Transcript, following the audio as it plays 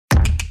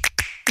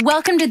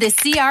Welcome to the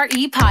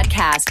CRE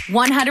Podcast,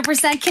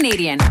 100%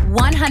 Canadian,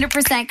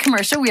 100%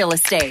 commercial real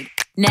estate.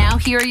 Now,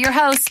 here are your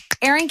hosts,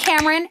 Aaron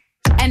Cameron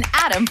and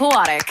Adam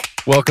Pawatic.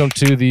 Welcome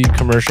to the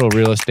Commercial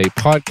Real Estate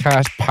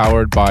Podcast,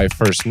 powered by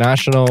First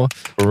National.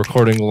 We're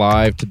recording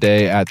live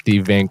today at the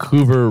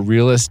Vancouver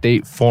Real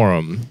Estate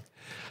Forum.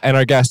 And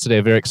our guest today,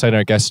 very exciting,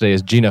 our guest today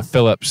is Gina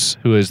Phillips,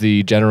 who is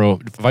the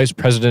Vice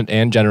President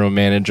and General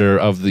Manager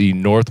of the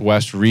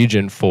Northwest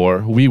region for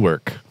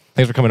WeWork.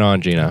 Thanks for coming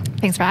on, Gina.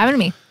 Thanks for having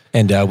me.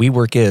 And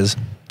WeWork is,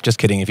 just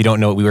kidding, if you don't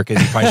know what WeWork is,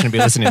 you probably shouldn't be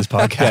listening to this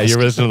podcast. Yeah, you're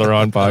listening to the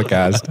wrong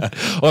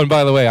podcast. Oh, and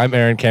by the way, I'm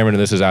Aaron Cameron,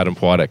 and this is Adam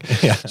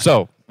Pawatic. Yeah.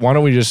 So why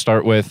don't we just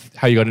start with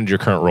how you got into your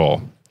current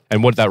role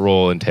and what that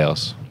role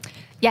entails?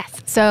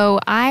 Yes. So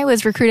I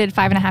was recruited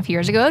 5.5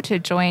 years ago to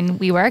join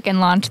WeWork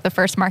and launch the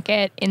first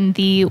market in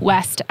the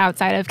West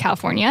outside of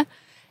California.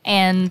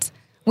 And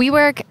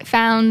WeWork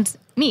found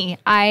me.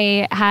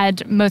 I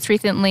had most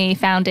recently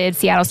founded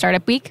Seattle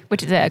Startup Week,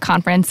 which is a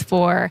conference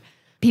for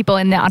people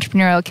in the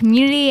entrepreneurial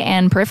community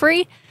and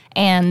periphery.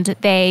 And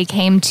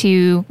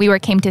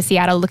WeWork came to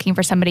Seattle looking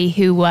for somebody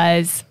who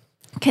was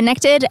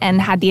connected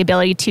and had the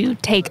ability to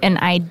take an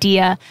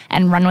idea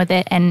and run with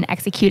it and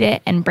execute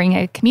it and bring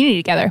a community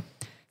together.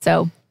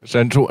 So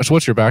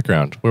what's your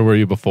background? Where were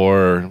you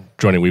before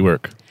joining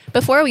WeWork?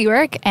 Before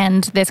WeWork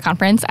and this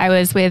conference, I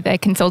was with a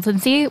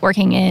consultancy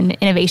working in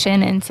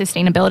innovation and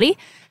sustainability.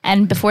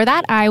 And before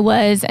that, I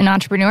was an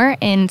entrepreneur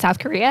in South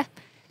Korea.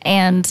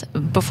 And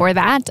before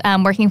that,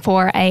 working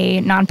for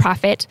a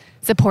nonprofit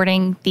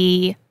supporting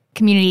the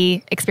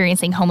community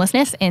experiencing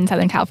homelessness in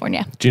Southern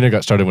California. Gina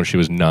got started when she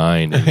was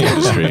 9 in the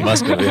industry.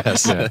 Must have,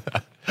 yes. Yeah.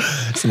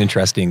 It's an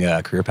interesting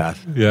career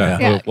path.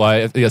 Yeah.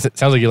 Well, it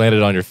sounds like you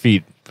landed on your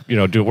feet,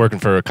 working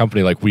for a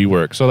company like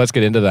WeWork. So let's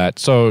get into that.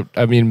 So,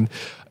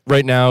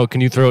 right now,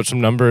 can you throw out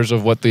some numbers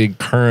of what the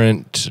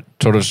current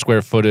sort of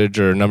square footage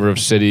or number of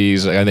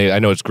cities? I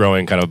know it's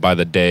growing kind of by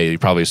the day. You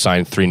probably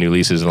signed 3 new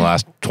leases in the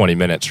last 20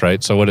 minutes,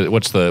 right? So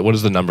what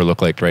does the number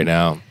look like right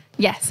now?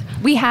 Yes.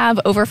 We have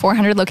over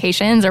 400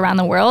 locations around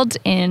the world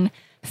in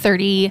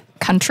 30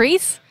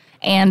 countries,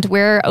 and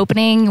we're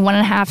opening on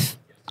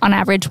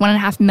average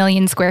 1.5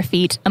 million square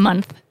feet a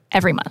month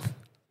every month.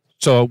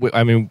 So,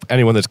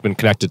 anyone that's been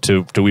connected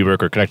to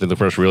WeWork or connected to the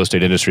commercial real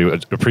estate industry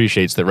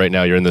appreciates that right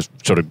now you're in this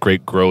sort of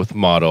great growth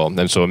model.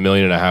 And so 1.5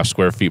 million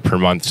square feet per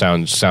month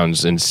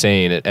sounds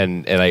insane.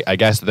 And I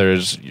guess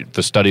there's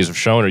the studies have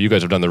shown, or you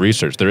guys have done the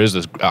research, there is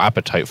this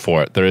appetite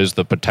for it. There is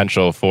the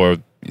potential for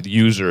end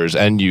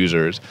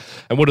users.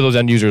 And what do those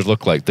end users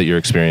look like that you're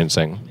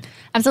experiencing?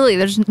 Absolutely.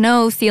 There's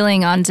no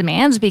ceiling on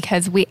demand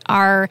because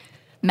our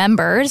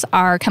members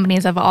are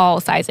companies of all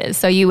sizes.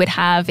 So you would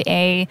have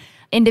a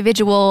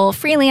individual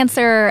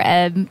freelancer,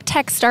 a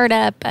tech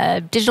startup, a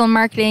digital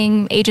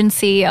marketing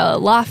agency, a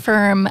law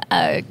firm,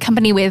 a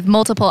company with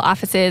multiple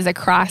offices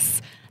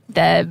across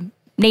the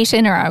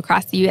nation or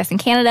across the US and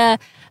Canada,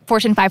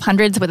 Fortune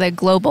 500s with a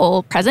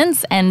global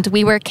presence, and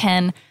WeWork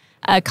can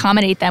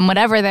accommodate them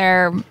whatever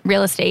their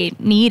real estate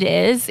need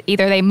is.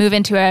 Either they move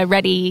into a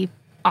ready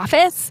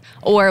office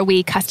or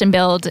we custom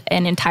build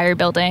an entire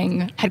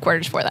building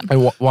headquarters for them.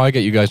 And why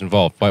get you guys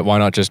involved? Why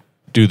not just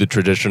do the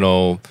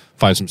traditional,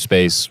 find some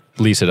space,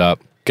 lease it up,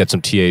 get some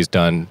TAs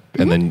done,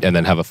 and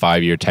then have a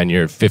 5-year,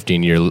 10-year,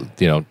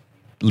 15-year,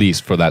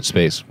 lease for that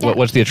space? Yeah.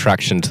 What's the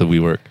attraction to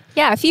WeWork?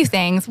 Yeah, a few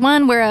things.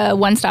 One, we're a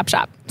one-stop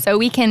shop, so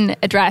we can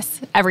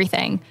address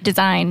everything: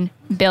 design,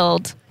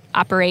 build,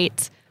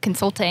 operate,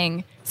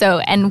 consulting.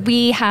 And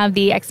we have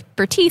the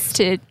expertise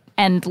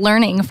and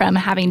learning from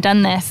having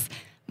done this,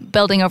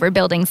 building over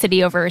building,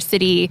 city over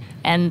city,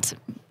 and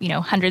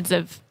hundreds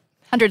of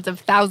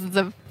thousands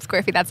of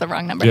square feet. That's the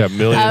wrong number. Yeah,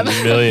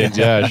 millions.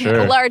 Yeah, sure.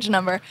 A large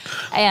number.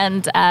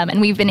 And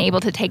we've been able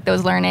to take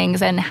those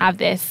learnings and have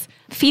this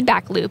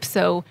feedback loop.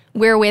 So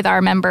we're with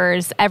our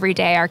members every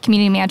day. Our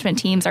community management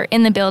teams are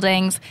in the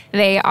buildings.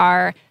 They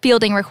are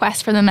fielding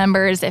requests from the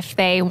members if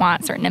they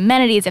want certain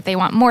amenities, if they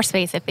want more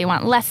space, if they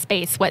want less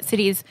space, what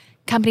cities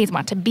companies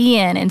want to be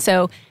in. And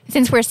so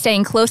since we're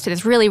staying close to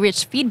this really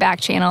rich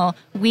feedback channel,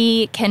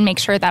 we can make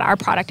sure that our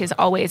product is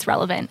always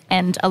relevant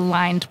and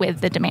aligned with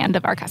the demand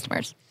of our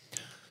customers.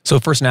 So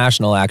First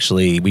National,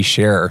 actually, we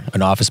share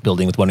an office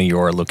building with one of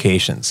your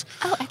locations.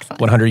 Oh, excellent.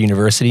 100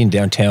 University in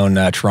downtown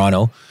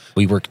Toronto.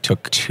 WeWork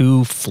took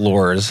 2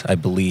 floors, I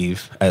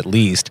believe, at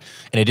least.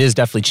 And it has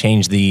definitely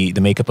changed the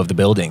makeup of the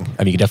building.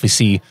 You can definitely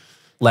see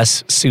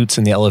less suits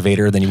in the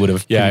elevator than you would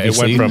have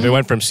previously. It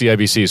went from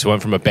CIBC, so it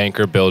went from a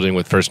banker building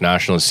with First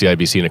National and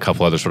CIBC and a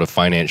couple other sort of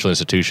financial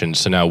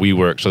institutions to now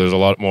WeWork. So there's a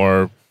lot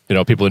more,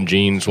 people in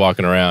jeans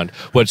walking around.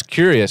 What's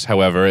curious,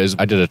 however, is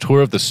I did a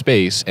tour of the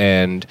space,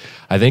 and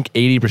I think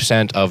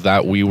 80% of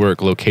that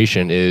WeWork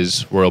location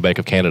is Royal Bank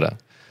of Canada.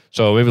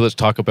 So maybe let's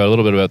talk a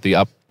little bit about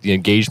the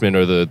engagement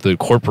or the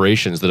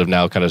corporations that have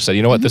now kind of said,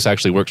 this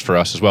actually works for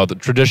us as well. The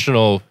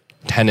traditional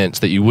tenants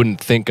that you wouldn't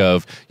think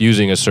of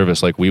using a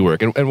service like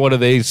WeWork, and what are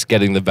they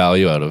getting the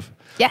value out of?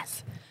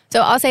 Yes.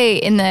 So I'll say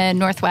in the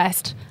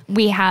Northwest,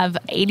 we have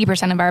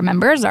 80% of our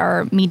members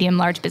are medium,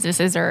 large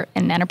businesses or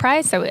an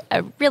enterprise. So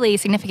a really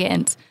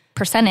significant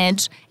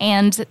percentage.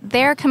 And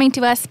they're coming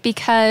to us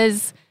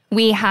because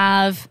we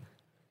have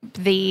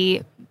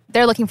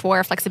they're looking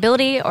for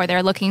flexibility, or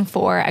they're looking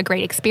for a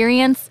great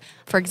experience.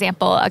 For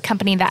example, a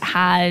company that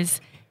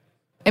has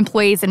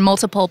employees in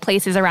multiple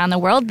places around the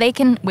world, they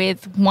can,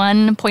 with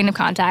one point of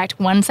contact,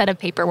 one set of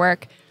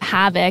paperwork,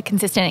 have a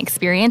consistent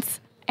experience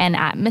and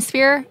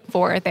atmosphere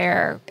for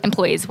their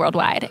employees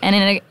worldwide.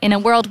 And in a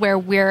world where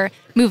we're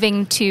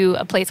moving to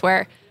a place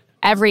where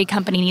every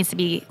company needs to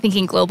be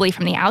thinking globally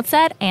from the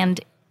outset, and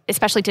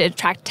especially to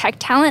attract tech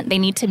talent, they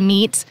need to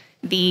meet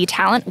the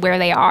talent where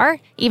they are,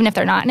 even if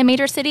they're not in a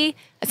major city.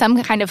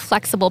 Some kind of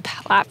flexible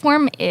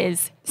platform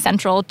is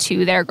central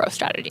to their growth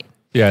strategy.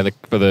 Yeah, Adam,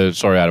 for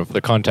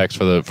the context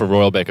for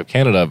Royal Bank of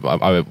Canada,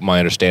 my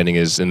understanding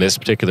is in this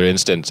particular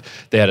instance,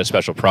 they had a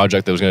special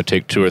project that was going to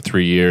take 2 or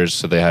 3 years,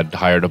 so they had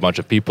hired a bunch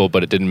of people,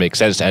 but it didn't make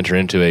sense to enter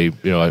into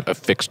a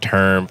fixed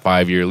term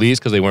 5-year lease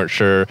because they weren't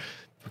sure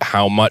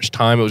how much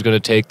time it was going to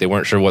take. They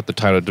weren't sure what the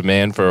kind of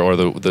demand for or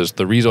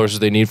the resources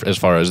they need as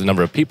far as the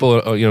number of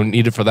people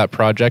needed for that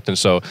project, and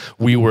so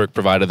WeWork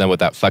provided them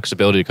with that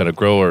flexibility to kind of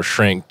grow or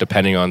shrink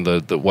depending on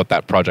the what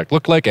that project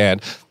looked like, and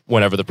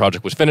whenever the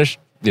project was finished,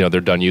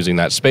 they're done using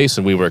that space,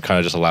 and WeWork kind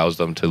of just allows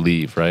them to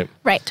leave, right?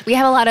 Right. We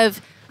have a lot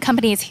of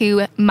companies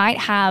who might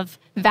have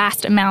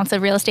vast amounts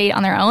of real estate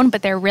on their own,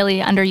 but they're really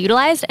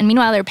underutilized. And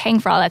meanwhile, they're paying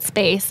for all that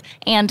space,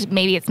 and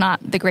maybe it's not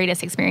the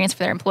greatest experience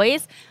for their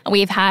employees.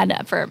 We've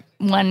had, for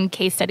one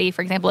case study,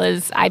 for example,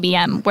 is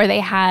IBM, where they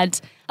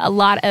had a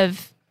lot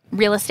of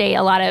real estate,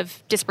 a lot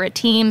of disparate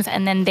teams,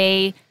 and then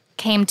they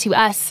came to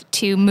us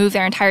to move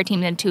their entire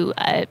team into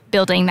a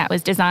building that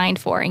was designed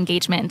for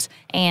engagement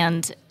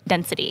and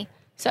density.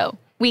 So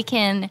we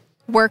can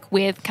work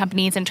with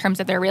companies in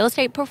terms of their real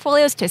estate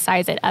portfolios to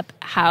size it up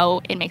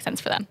how it makes sense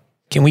for them.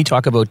 Can we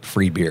talk about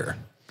free beer?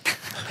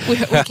 We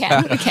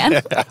can.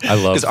 I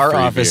love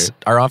because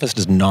our office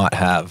does not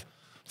have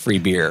free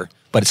beer,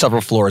 but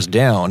several floors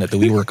down at the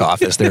WeWork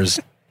office, there's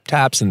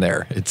taps in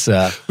there. It's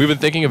we've been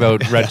thinking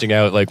about renting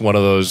out like one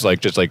of those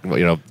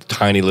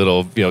tiny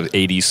little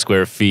 80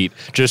 square feet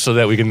just so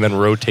that we can then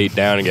rotate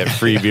down and get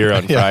free beer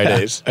on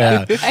Fridays.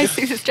 Yeah. I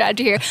see the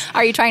strategy here.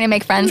 Are you trying to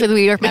make friends with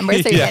WeWork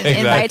members so you can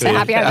invite to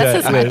happy hour?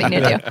 That's a smart thing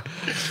to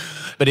do.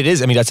 But it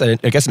is, that's, I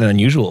guess, an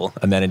unusual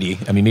amenity.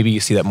 Maybe you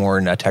see that more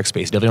in tech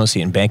space. Definitely don't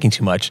see it in banking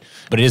too much.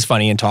 But it is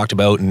funny and talked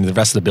about, and the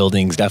rest of the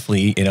buildings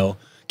definitely,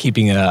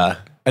 keeping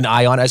an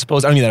eye on it, I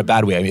suppose. I don't mean that in a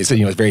bad way. It's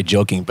very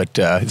joking, but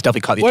it's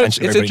definitely caught the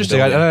attention. It's interesting.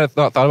 I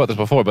thought about this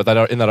before, but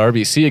in that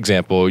RBC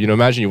example,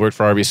 imagine you work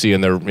for RBC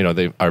and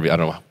I don't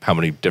know how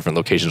many different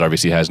locations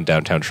RBC has in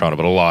downtown Toronto,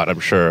 but a lot,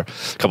 I'm sure, a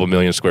couple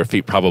million square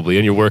feet probably,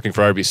 and you're working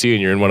for RBC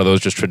and you're in one of those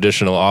just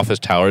traditional office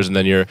towers, and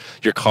then your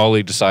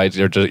colleague decides,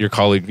 your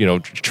colleague,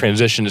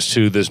 transitions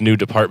to this new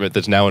department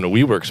that's now in a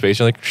WeWork space.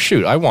 You're like,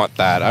 shoot, I want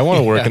that. I want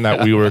to work in that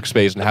WeWork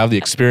space and have the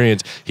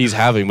experience he's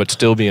having, but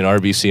still be an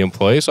RBC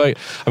employee. So I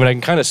can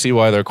kind of see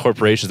why there are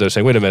corporations that are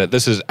saying, wait a minute,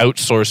 this is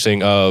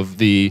outsourcing of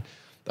the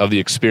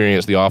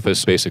experience, the office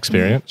space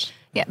experience.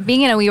 Yeah,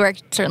 being in a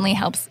WeWork certainly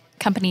helps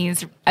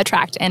companies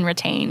attract and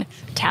retain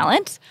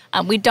talent.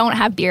 We don't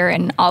have beer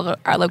in all of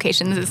our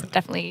locations. It's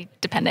definitely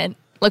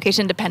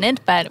location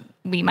dependent, but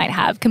we might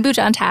have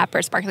kombucha on tap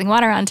or sparkling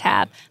water on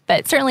tap,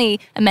 but certainly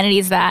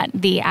amenities that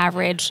the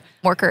average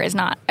worker is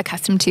not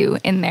accustomed to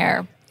in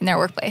their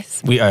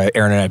workplace. We,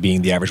 Aaron and I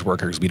being the average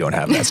workers, we don't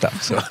have that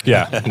stuff. So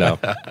yeah, no.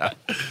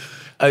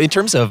 In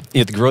terms of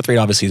the growth rate,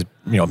 obviously is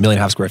 1.5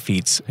 million square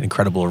feet's an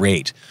incredible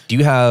rate. Do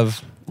you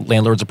have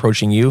landlords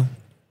approaching you?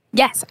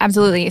 Yes,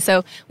 absolutely.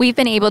 So we've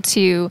been able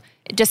to,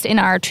 just in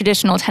our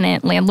traditional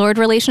tenant-landlord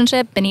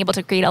relationship, been able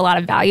to create a lot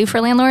of value for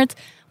landlords.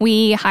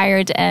 We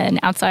hired an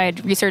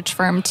outside research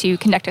firm to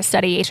conduct a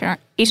study,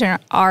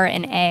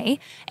 H&R+A,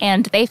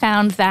 and they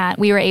found that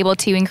we were able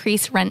to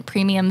increase rent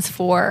premiums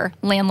for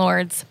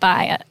landlords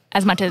by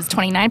as much as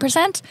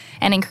 29%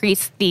 and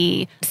increase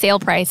the sale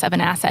price of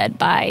an asset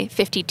by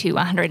 50 to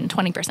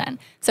 120%.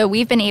 So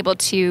we've been able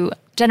to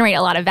generate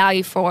a lot of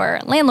value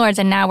for landlords,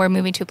 and now we're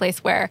moving to a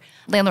place where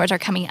landlords are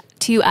coming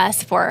to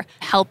us for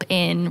help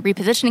in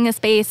repositioning a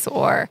space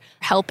or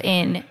help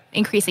in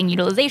increasing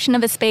utilization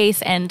of a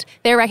space, and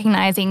they're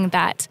recognizing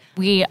that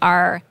we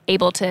are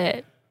able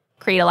to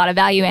create a lot of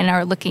value and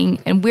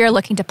we're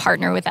looking to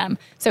partner with them.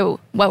 So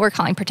what we're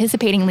calling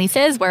participating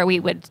leases, where we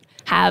would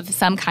have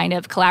some kind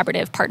of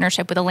collaborative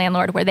partnership with a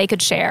landlord where they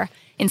could share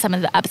in some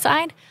of the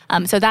upside.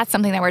 So that's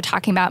something that we're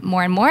talking about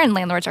more and more, and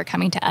landlords are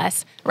coming to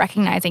us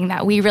recognizing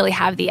that we really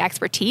have the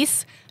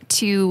expertise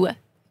to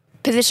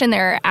position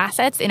their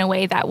assets in a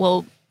way that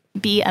will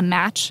be a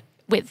match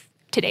with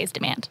today's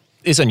demand.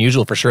 It's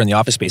unusual for sure in the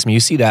office space. You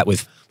see that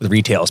with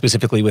retail,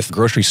 specifically with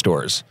grocery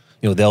stores.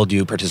 They'll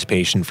do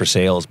participation for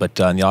sales, but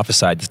on the office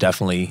side, it's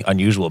definitely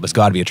unusual, but it's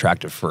got to be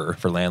attractive for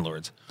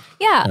landlords.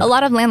 Yeah, a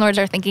lot of landlords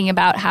are thinking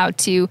about how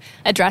to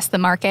address the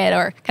market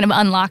or kind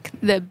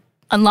of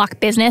unlock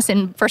business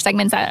for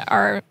segments that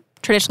are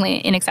traditionally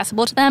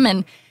inaccessible to them.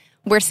 And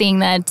we're seeing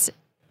that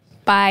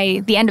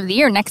by the end of the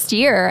year, next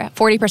year,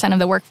 40% of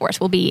the workforce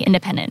will be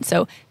independent.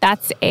 So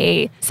that's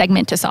a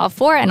segment to solve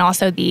for. And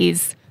also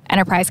these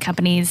enterprise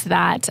companies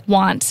that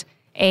want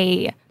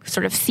a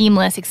sort of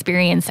seamless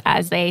experience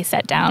as they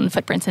set down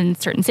footprints in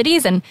certain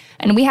cities. And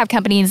we have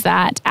companies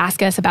that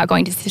ask us about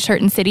going to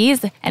certain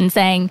cities and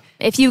saying,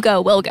 if you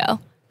go, we'll go.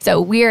 So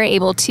we're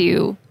able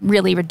to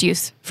really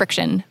reduce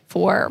friction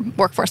for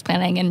workforce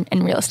planning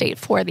and real estate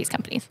for these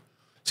companies.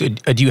 So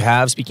do you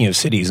have, speaking of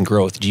cities and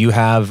growth, do you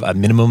have a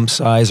minimum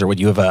size, or would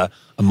you have a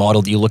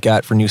model that you look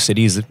at for new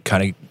cities that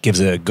kind of gives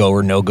a go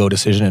or no-go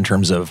decision in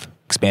terms of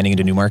expanding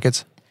into new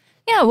markets?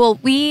 Yeah, well,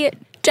 we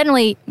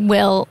generally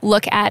will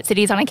look at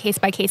cities on a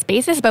case-by-case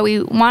basis, but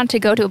we want to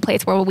go to a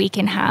place where we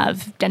can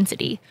have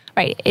density,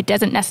 right? It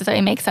doesn't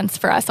necessarily make sense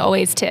for us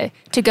always to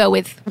go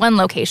with one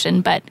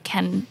location, but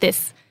can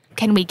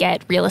we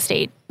get real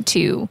estate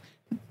to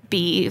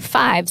be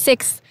 5,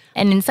 6?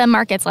 And in some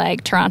markets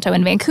like Toronto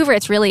and Vancouver,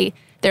 it's really,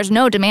 there's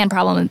no demand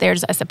problem,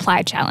 there's a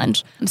supply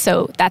challenge.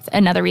 So that's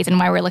another reason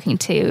why we're looking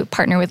to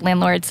partner with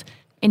landlords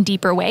in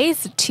deeper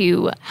ways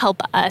to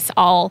help us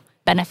all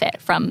benefit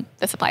from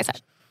the supply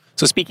side.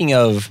 So speaking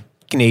of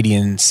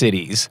Canadian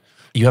cities,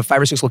 you have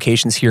 5 or 6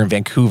 locations here in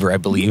Vancouver, I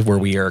believe, where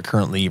we are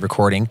currently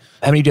recording.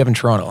 How many do you have in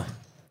Toronto?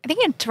 I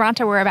think in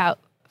Toronto we're about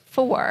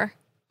 4.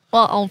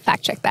 Well, I'll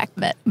fact check that,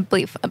 but I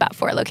believe about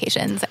 4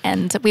 locations.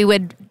 And we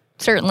would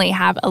certainly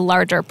have a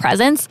larger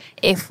presence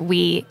if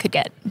we could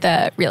get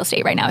the real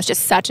estate. Right now it's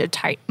just such a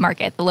tight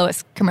market, the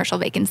lowest commercial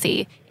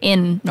vacancy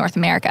in North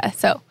America.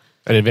 So,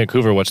 and in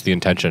Vancouver, what's the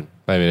intention?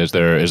 I mean, is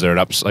there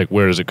an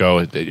where does it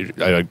go?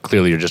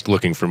 Clearly, you're just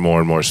looking for more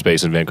and more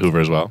space in Vancouver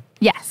as well.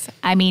 Yes.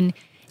 I mean,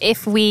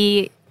 if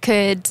we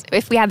had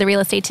the real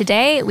estate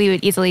today, we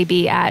would easily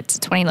be at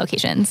 20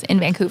 locations in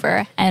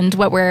Vancouver. And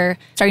what we're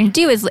starting to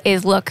do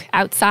is look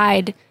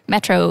outside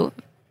Metro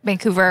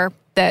Vancouver,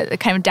 the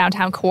kind of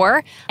downtown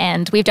core.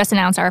 And we've just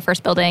announced our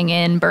first building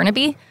in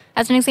Burnaby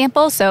as an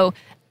example. So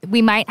we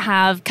might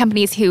have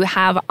companies who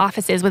have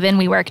offices within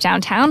WeWork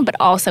downtown, but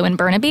also in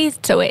Burnaby.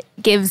 So it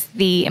gives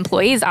the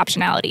employees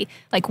optionality,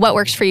 like what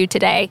works for you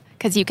today,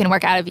 because you can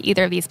work out of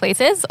either of these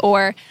places.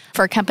 Or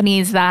for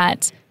companies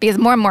because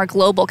more and more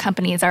global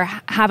companies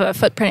have a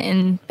footprint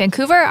in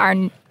Vancouver, our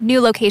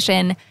new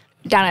location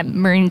down at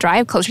Marine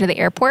Drive, closer to the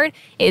airport,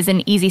 is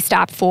an easy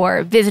stop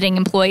for visiting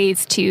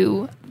employees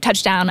to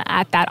touch down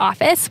at that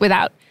office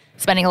without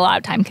spending a lot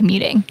of time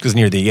commuting. Because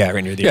right near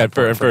the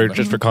airport. For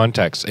just for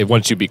context,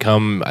 once you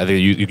become, I think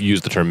you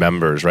use the term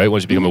members, right?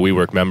 Once you become a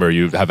WeWork member,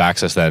 you have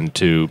access then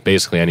to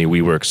basically any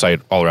WeWork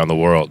site all around the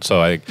world.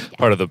 So I think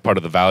part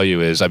of the value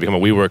is I become a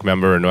WeWork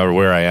member, and no matter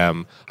where I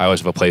am, I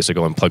always have a place to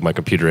go and plug my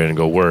computer in and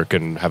go work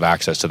and have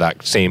access to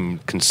that same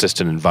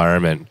consistent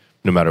environment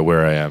no matter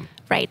where I am.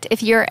 Right.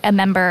 If you're a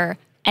member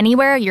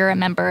anywhere, you're a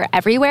member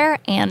everywhere,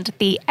 and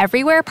the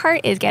everywhere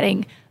part is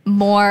getting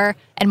more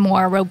and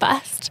more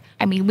robust.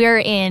 I mean, we're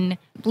in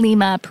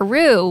Lima,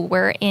 Peru,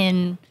 we're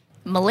in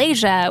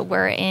Malaysia,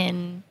 we're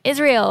in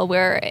Israel,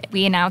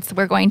 we announced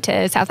we're going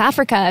to South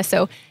Africa.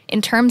 So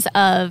in terms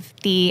of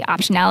the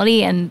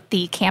optionality and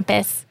the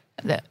campus,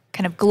 the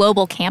kind of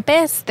global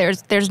campus,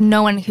 there's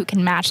no one who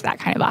can match that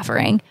kind of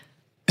offering.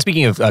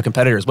 Speaking of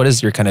competitors, what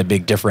is your kind of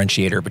big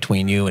differentiator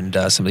between you and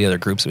some of the other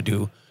groups who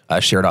do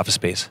shared office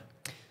space?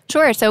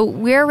 Sure. So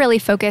we're really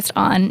focused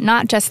on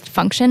not just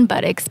function,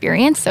 but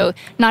experience. So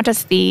not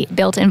just the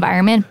built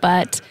environment,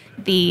 but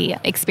the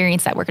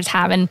experience that workers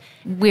have. And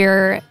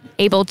we're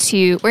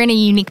in a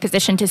unique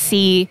position to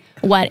see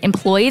what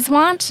employees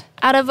want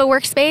out of a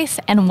workspace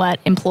and what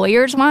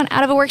employers want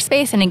out of a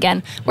workspace. And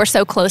again, we're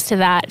so close to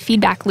that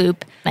feedback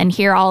loop and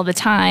hear all the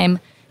time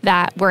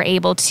that we're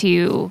able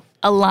to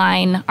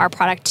align our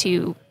product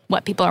to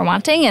what people are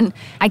wanting. And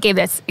I gave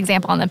this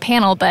example on the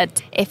panel,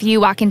 but if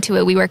you walk into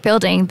a WeWork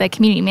building, the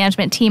community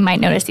management team might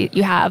notice that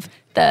you have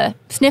the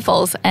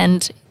sniffles,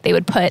 and they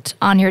would put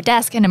on your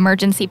desk an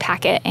emergency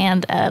packet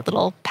and a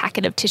little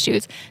packet of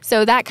tissues.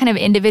 So that kind of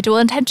individual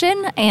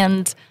attention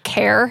and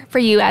care for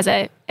you as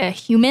a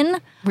human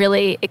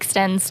really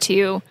extends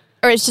to,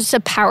 or it's just a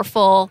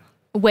powerful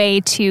way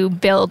to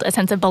build a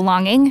sense of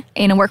belonging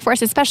in a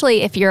workforce,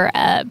 especially if you're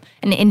an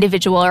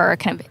individual or a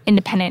kind of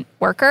independent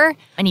worker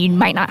and you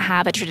might not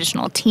have a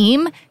traditional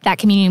team. That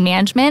community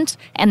management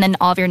and then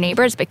all of your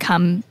neighbors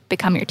become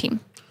your team.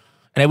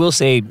 And I will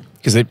say,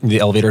 because the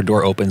elevator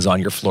door opens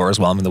on your floors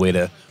while I'm on the way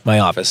to my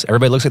office,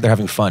 everybody looks like they're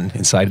having fun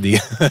inside the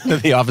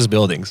the office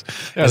buildings.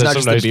 Yeah,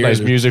 there's some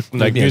nice music,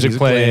 music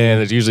playing.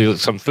 There's usually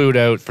some food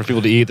out for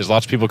people to eat. There's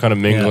lots of people kind of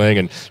mingling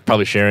and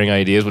probably sharing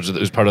ideas, which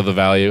is part of the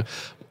value.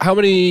 How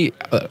many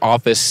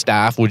office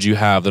staff would you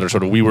have that are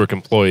sort of WeWork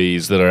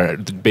employees that are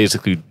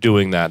basically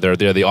doing that? They're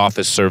the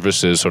office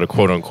services, sort of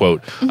quote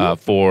unquote,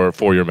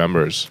 for your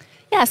members.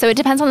 Yeah, so it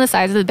depends on the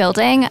size of the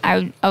building.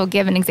 I'll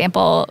give an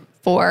example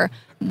for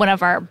one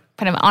of our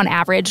kind of on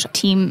average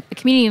team, a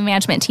community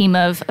management team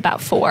of about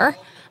 4.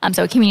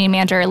 So a community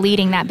manager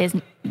leading that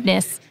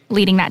business,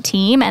 leading that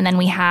team, and then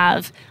we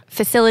have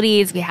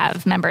facilities, we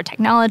have member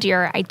technology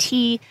or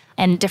IT,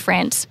 and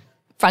different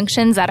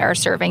functions that are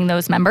serving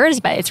those members,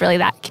 but it's really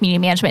that community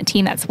management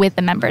team that's with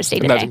the members day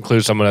to And day. that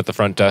includes someone at the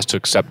front desk to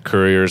accept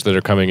couriers that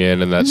are coming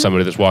in, and that's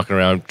somebody that's walking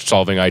around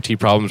solving IT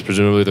problems.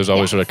 Presumably there's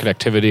always sort of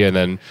connectivity, and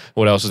then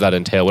what else does that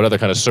entail? What other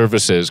kind of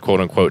services, quote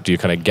unquote, do you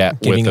kind of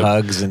get Giving with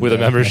hugs and with a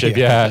membership?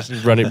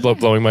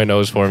 Blowing my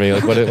nose for me.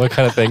 Like what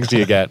kind of things do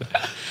you get?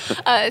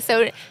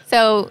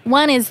 So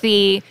one is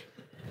the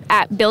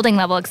at building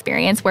level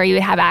experience where you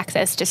would have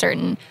access to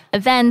certain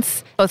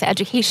events, both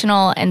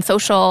educational and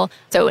social.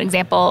 So an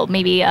example,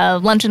 maybe a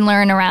lunch and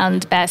learn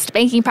around best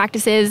banking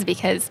practices,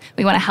 because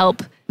we want to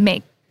help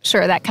make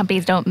sure that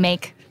companies don't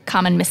make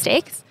common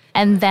mistakes.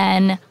 And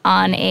then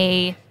on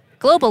a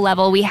global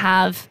level, we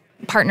have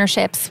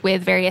partnerships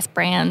with various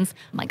brands,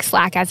 like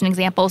Slack as an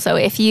example. So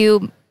if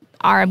you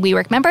are a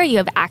WeWork member, you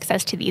have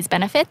access to these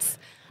benefits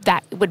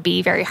that would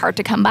be very hard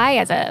to come by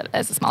as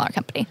a smaller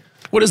company.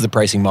 What is the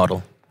pricing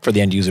model for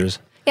the end users?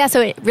 Yeah,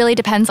 so it really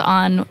depends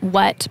on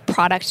what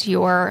product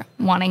you're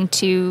wanting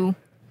to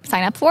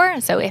sign up for.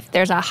 So if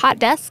there's a hot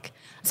desk,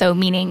 so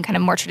meaning kind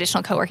of more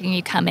traditional co-working,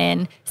 you come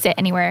in, sit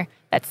anywhere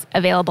that's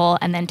available,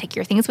 and then take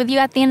your things with you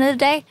at the end of the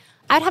day.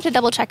 I'd have to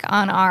double check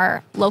on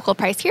our local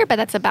price here, but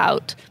that's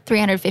about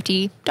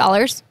 $350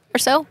 or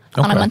so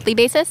on a monthly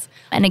basis.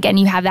 And again,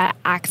 you have that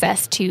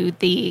access to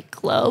the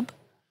globe.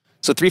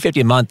 So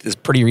 $350 a month is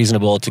pretty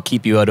reasonable to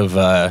keep you out of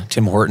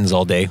Tim Hortons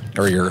all day,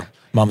 or your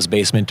mom's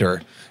basement,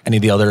 or any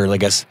of the other, I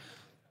guess,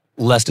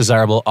 less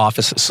desirable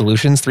office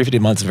solutions. $350 a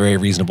month is a very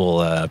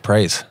reasonable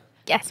price.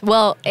 Yes.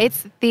 Well,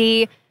 it's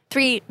the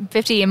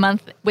 $350 a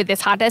month with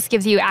this hot desk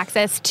gives you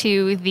access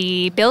to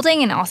the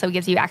building and also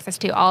gives you access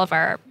to all of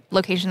our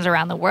locations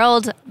around the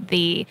world,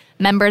 the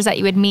members that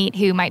you would meet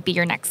who might be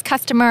your next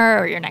customer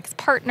or your next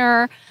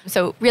partner.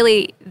 So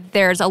really,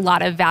 there's a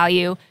lot of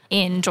value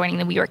in joining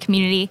the WeWork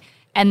community.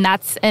 And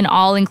that's an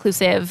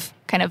all-inclusive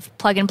kind of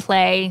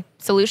plug-and-play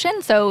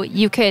solution. So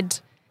you could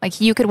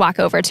walk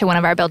over to one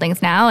of our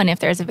buildings now, and if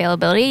there's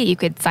availability, you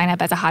could sign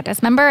up as a hot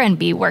desk member and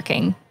be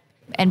working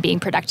and being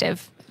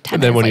productive 10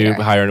 And then when minutes you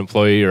later. hire an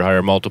employee or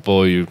hire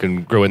multiple, you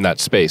can grow in that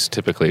space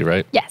typically,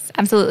 right? Yes,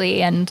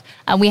 absolutely. And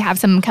we have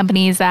some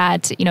companies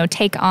that,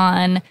 take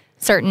on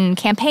certain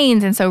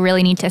campaigns and so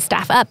really need to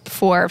staff up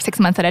for 6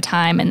 months at a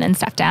time and then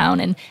staff down.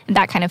 And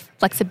that kind of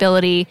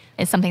flexibility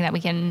is something that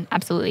we can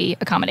absolutely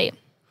accommodate.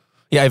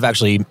 Yeah, I've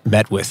actually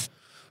met with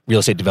real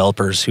estate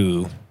developers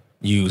who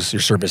use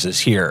your services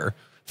here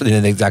for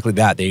exactly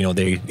that. They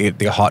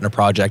get hot in a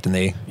project and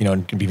they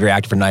can be very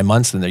active for 9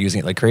 months, and they're using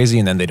it like crazy,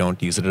 and then they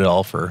don't use it at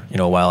all for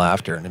a while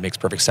after, and it makes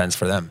perfect sense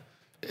for them.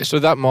 So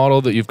that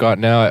model that you've got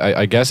now,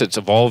 I guess it's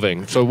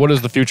evolving. So what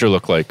does the future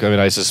look like? I mean,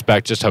 I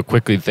suspect just how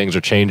quickly things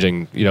are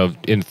changing.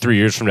 In 3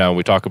 years from now, when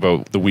we talk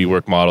about the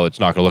WeWork model, it's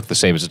not going to look the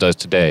same as it does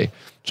today.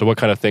 So what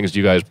kind of things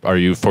are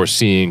you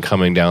foreseeing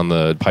coming down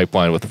the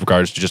pipeline with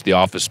regards to just the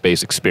office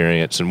space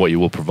experience and what you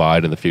will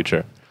provide in the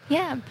future?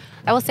 Yeah,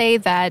 I will say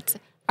that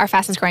our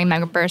fastest growing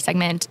member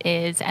segment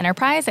is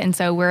enterprise. And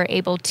so we're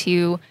able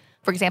to,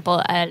 for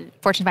example, a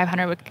Fortune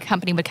 500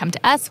 company would come to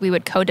us. We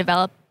would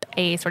co-develop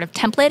a sort of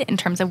template in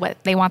terms of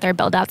what they want their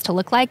build outs to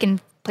look like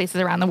in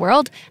places around the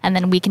world. And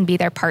then we can be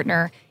their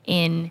partner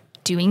in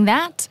doing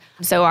that.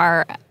 So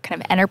our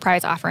kind of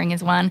enterprise offering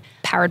is one.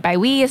 Powered by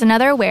We is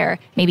another, where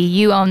maybe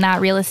you own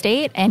that real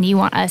estate and you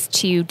want us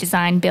to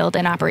design, build,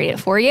 and operate it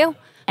for you.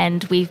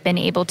 And we've been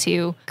able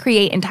to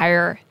create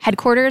entire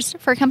headquarters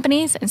for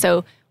companies. And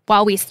so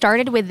while we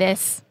started with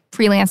this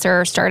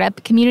freelancer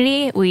startup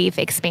community, we've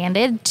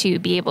expanded to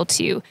be able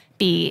to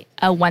be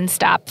a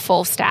one-stop,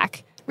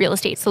 full-stack real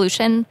estate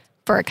solution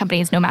for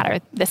companies no matter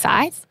the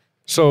size.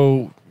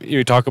 So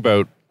you talk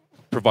about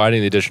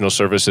providing the additional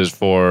services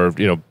for,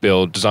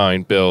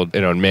 design, build,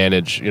 and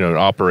manage, and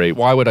operate.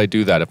 Why would I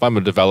do that? If I'm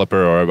a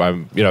developer, or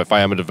if I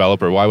am a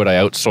developer, why would I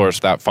outsource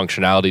that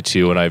functionality to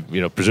you? And I,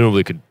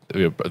 presumably could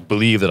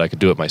believe that I could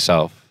do it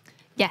myself.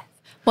 Yes.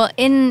 Well,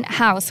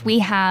 in-house, we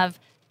have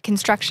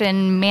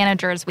construction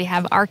managers, we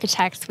have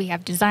architects, we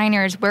have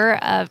designers. We're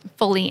a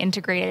fully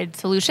integrated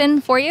solution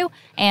for you.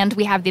 And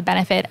we have the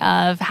benefit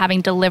of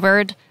having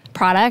delivered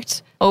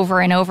product over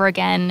and over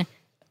again,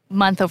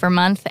 month over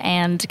month,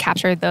 and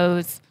capture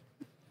those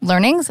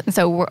learnings. And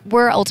so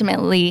we're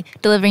ultimately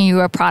delivering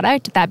you a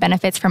product that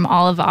benefits from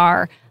all of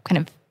our kind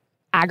of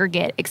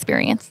aggregate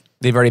experience.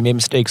 They've already made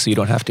mistakes, so you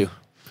don't have to.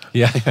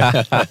 Yeah.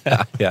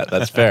 Yeah,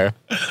 that's fair.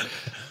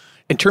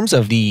 In terms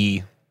of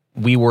the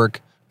WeWork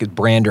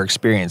brand or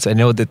experience, I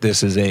know that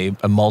this is a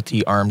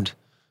multi-armed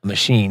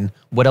machine.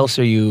 What else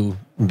are you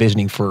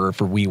envisioning for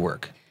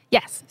WeWork?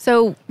 Yes.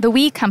 So the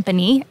We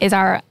company is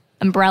our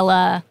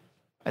umbrella,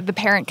 the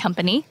parent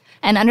company.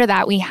 And under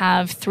that, we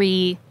have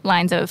 3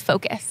 lines of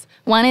focus.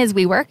 One is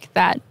WeWork,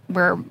 that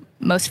we're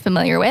most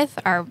familiar with,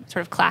 our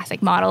sort of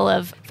classic model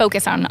of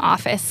focus on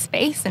office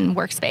space and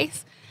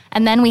workspace.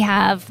 And then we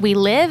have We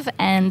Live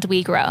and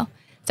We Grow.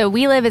 So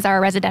We Live is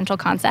our residential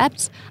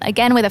concept,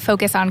 again, with a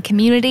focus on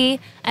community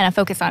and a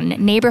focus on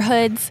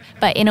neighborhoods,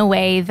 but in a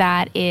way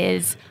that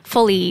is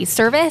fully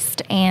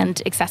serviced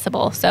and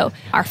accessible. So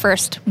our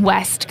first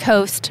West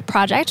Coast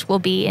project will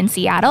be in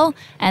Seattle,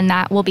 and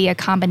that will be a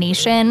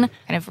combination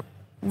kind of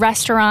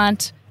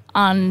restaurant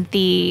on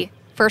the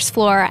first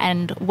floor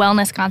and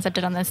wellness concept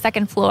on the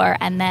second floor,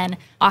 and then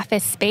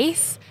office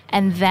space,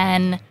 and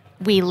then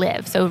we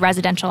live, so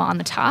residential on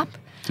the top.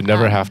 You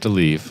never have to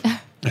leave.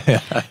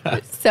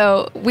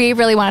 So we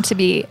really wanted to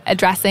be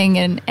addressing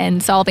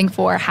and solving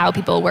for how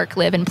people work,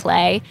 live, and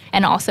play,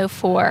 and also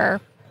for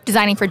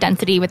designing for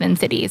density within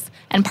cities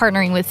and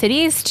partnering with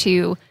cities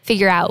to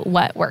figure out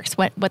what works,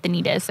 what the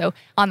need is. So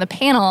on the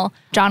panel,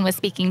 John was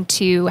speaking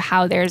to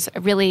how there's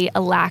really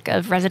a lack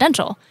of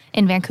residential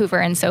in Vancouver.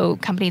 And so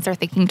companies are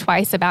thinking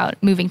twice about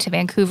moving to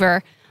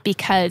Vancouver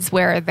because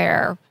where are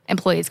their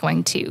employees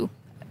going to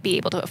be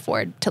able to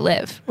afford to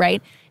live,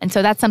 right? And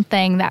so that's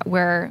something that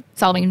we're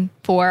solving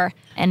for.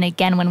 And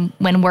again,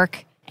 when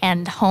work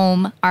and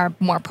home are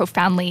more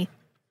profoundly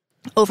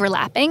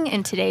overlapping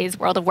in today's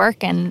world of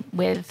work and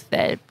with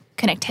the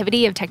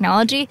connectivity of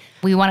technology,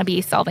 we want to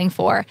be solving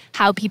for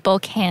how people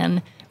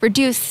can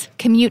reduce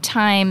commute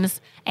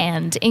times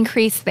and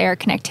increase their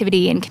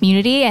connectivity and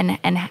community and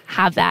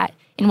have that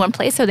in one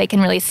place so they can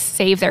really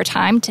save their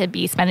time to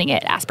be spending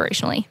it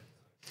aspirationally.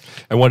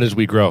 And what is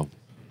We Grow?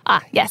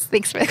 Yes,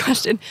 thanks for the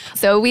question.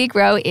 So We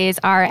Grow is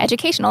our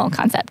educational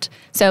concept.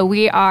 So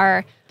we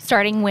are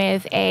starting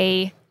with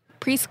a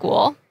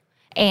preschool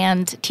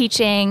and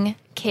teaching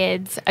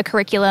kids a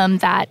curriculum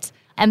that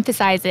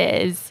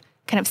emphasizes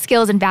kind of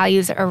skills and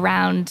values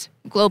around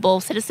global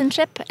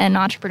citizenship and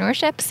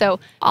entrepreneurship. So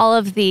all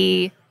of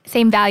the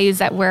same values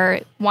that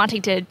we're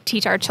wanting to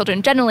teach our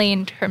children generally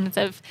in terms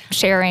of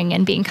sharing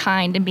and being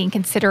kind and being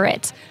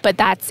considerate, but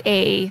that's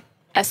a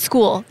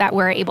school that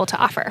we're able to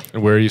offer.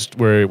 And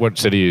what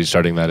city are you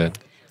starting that in?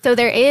 So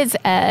there is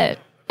a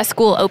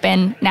school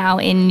open now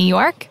in New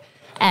York,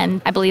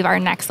 and I believe our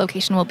next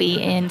location will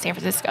be in San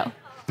Francisco.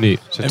 Neat.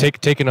 So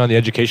taking on the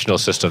educational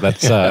system,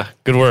 that's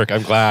good work.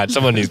 I'm glad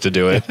someone needs to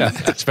do it,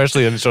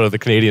 especially in sort of the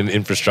Canadian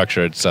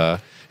infrastructure. It's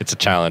a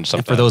challenge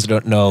sometimes. And for those who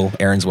don't know,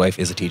 Aaron's wife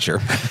is a teacher.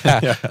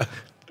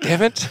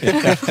 Damn it.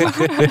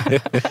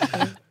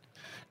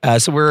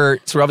 So we're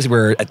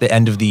at the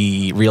end of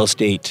the real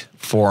estate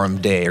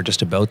forum day, or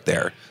just about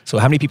there. So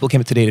how many people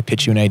came today to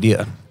pitch you an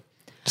idea,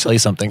 sell you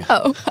something?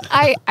 Oh,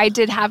 I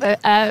did have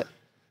a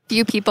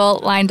few people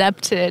lined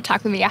up to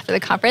talk with me after the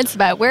conference,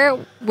 but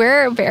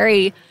we're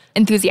very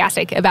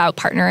enthusiastic about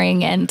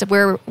partnering, and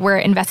we're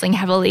investing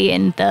heavily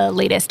in the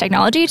latest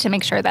technology to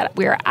make sure that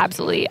we're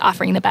absolutely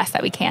offering the best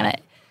that we can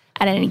at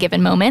any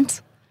given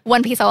moment.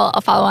 One piece I'll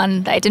follow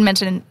on that I didn't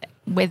mention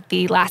with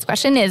the last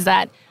question is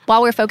that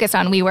while we're focused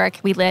on We Work,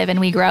 We Live, and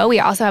We Grow, we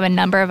also have a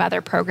number of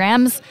other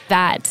programs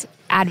that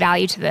add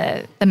value to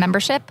the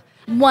membership.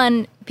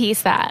 One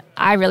piece that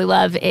I really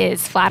love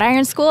is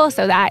Flatiron School.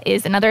 So that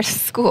is another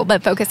school,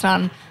 but focused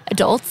on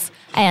adults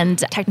and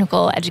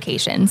technical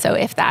education. So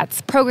if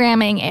that's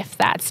programming, if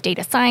that's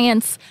data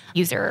science,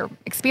 user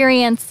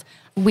experience,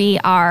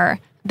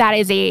 that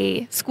is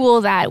a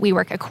school that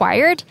WeWork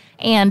acquired,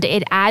 and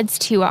it adds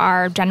to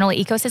our general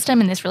ecosystem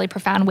in this really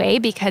profound way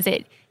because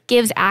it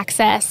gives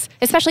access,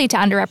 especially to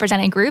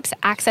underrepresented groups,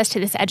 access to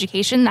this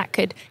education that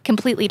could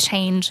completely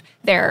change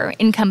their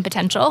income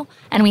potential.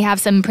 And we have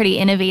some pretty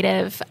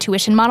innovative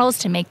tuition models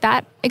to make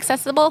that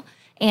accessible.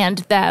 And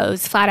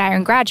those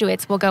Flatiron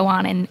graduates will go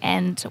on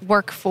and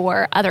work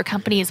for other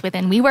companies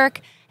within WeWork,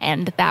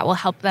 and that will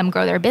help them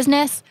grow their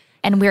business.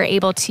 And we're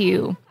able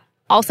to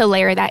also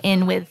layer that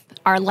in with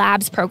our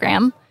labs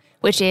program,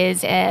 which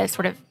is a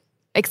sort of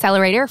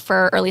accelerator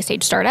for early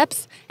stage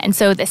startups. And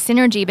so the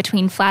synergy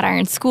between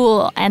Flatiron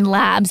School and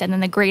labs and then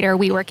the greater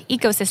WeWork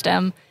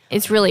ecosystem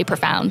is really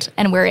profound.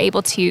 And we're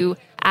able to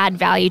add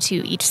value to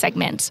each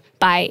segment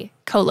by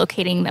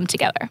co-locating them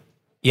together.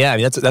 Yeah, I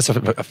mean, that's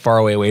a far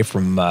away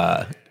from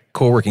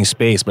co-working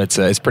space, but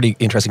it's a pretty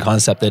interesting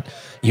concept that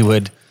you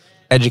would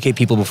educate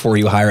people before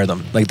you hire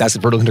them. Like, that's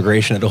vertical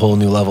integration at a whole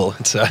new level.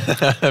 It's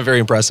very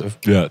impressive.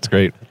 Yeah, it's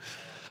great.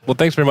 Well,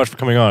 thanks very much for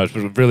coming on. It's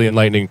a really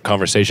enlightening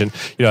conversation.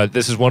 You know,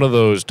 this is one of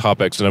those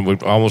topics, and I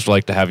would almost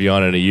like to have you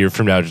on in a year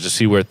from now just to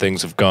see where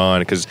things have gone.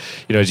 Because,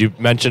 you know, as you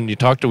mentioned, you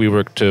talked to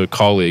WeWork to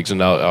colleagues,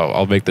 and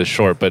I'll make this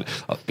short, but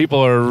people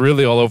are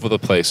really all over the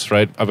place,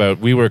 right?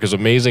 About WeWork is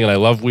amazing, and I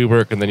love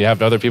WeWork, and then you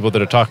have other people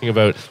that are talking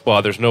about,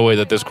 well, there's no way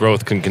that this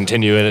growth can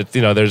continue, and it's,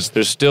 you know, there's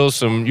still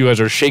some. You guys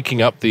are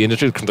shaking up the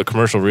industry, the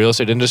commercial real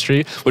estate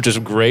industry, which is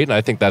great, and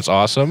I think that's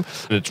awesome.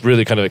 And it's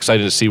really kind of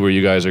exciting to see where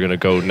you guys are going to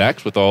go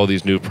next with all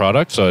these new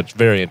products. So it's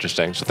very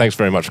interesting. So thanks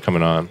very much for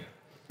coming on.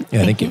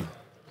 Yeah, thank you.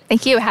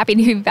 Thank you. Happy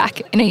to be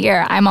back in a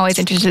year. I'm always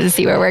interested to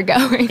see where we're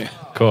going.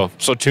 Cool.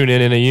 So tune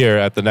in a year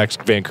at the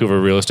next Vancouver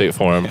Real Estate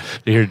Forum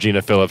to hear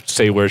Gina Phillips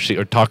say where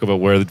or talk about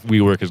where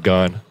WeWork has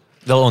gone.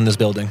 They'll own this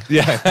building.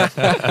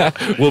 Yeah.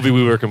 We'll be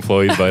WeWork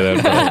employees by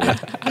then,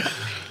 probably.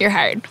 You're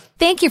hired.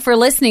 Thank you for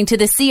listening to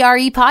the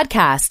CRE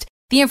podcast.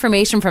 The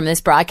information from this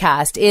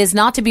broadcast is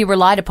not to be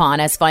relied upon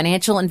as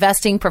financial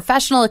investing,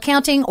 professional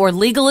accounting, or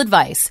legal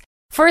advice.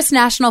 First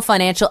National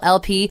Financial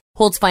LP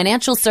holds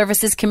Financial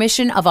Services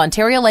Commission of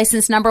Ontario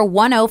license number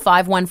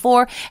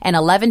 10514 and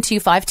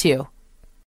 11252.